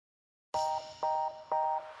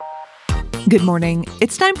Good morning.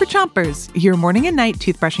 It's time for Chompers, your morning and night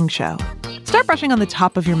toothbrushing show. Start brushing on the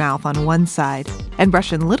top of your mouth on one side and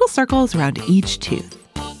brush in little circles around each tooth.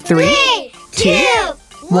 3, 2,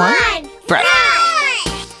 1, brush!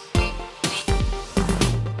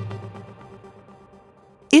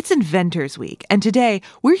 It's Inventors Week, and today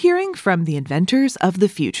we're hearing from the inventors of the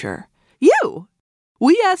future. You!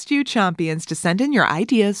 We asked you, Chompions, to send in your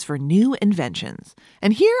ideas for new inventions,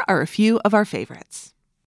 and here are a few of our favorites.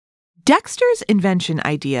 Dexter's invention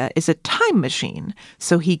idea is a time machine,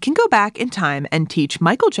 so he can go back in time and teach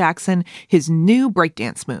Michael Jackson his new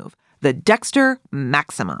breakdance move, the Dexter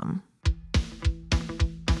Maximum.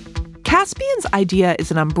 Caspian's idea is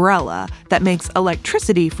an umbrella that makes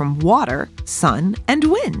electricity from water, sun, and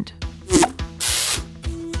wind.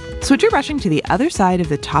 Switch your brushing to the other side of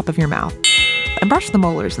the top of your mouth and brush the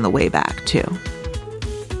molars in the way back, too.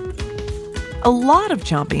 A lot of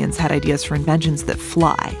Chompions had ideas for inventions that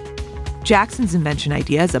fly. Jackson's invention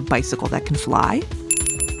idea is a bicycle that can fly.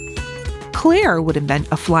 Claire would invent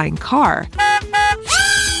a flying car.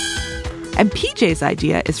 And PJ's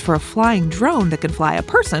idea is for a flying drone that can fly a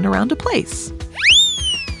person around a place.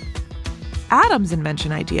 Adam's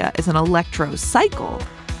invention idea is an electrocycle,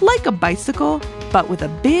 like a bicycle, but with a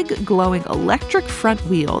big glowing electric front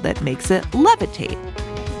wheel that makes it levitate.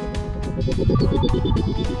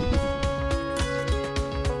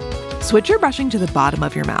 Switch your brushing to the bottom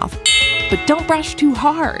of your mouth, but don't brush too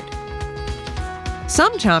hard.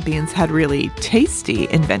 Some Chompions had really tasty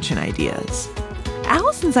invention ideas.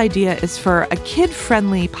 Allison's idea is for a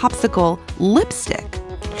kid-friendly popsicle lipstick.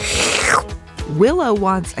 Willow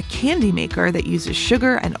wants a candy maker that uses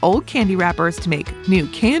sugar and old candy wrappers to make new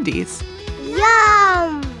candies.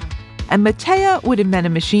 Yum! And Matea would invent a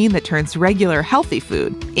machine that turns regular healthy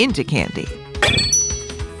food into candy.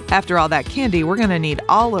 After all that candy, we're going to need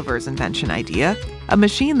Oliver's invention idea, a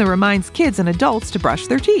machine that reminds kids and adults to brush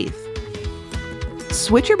their teeth.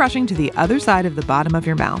 Switch your brushing to the other side of the bottom of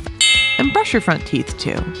your mouth and brush your front teeth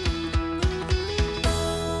too.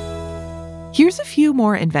 Here's a few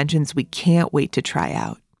more inventions we can't wait to try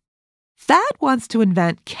out. Thad wants to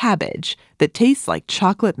invent cabbage that tastes like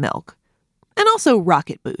chocolate milk, and also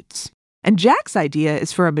rocket boots. And Jack's idea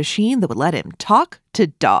is for a machine that would let him talk to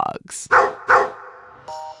dogs.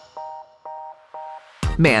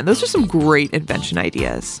 Man, those are some great invention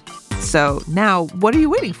ideas. So now, what are you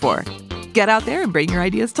waiting for? Get out there and bring your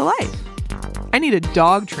ideas to life. I need a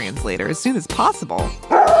dog translator as soon as possible.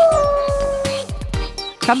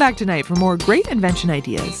 Come back tonight for more great invention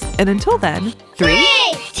ideas. And until then, 3,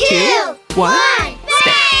 2, 1,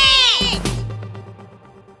 spin!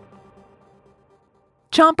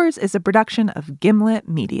 Chompers is a production of Gimlet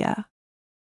Media.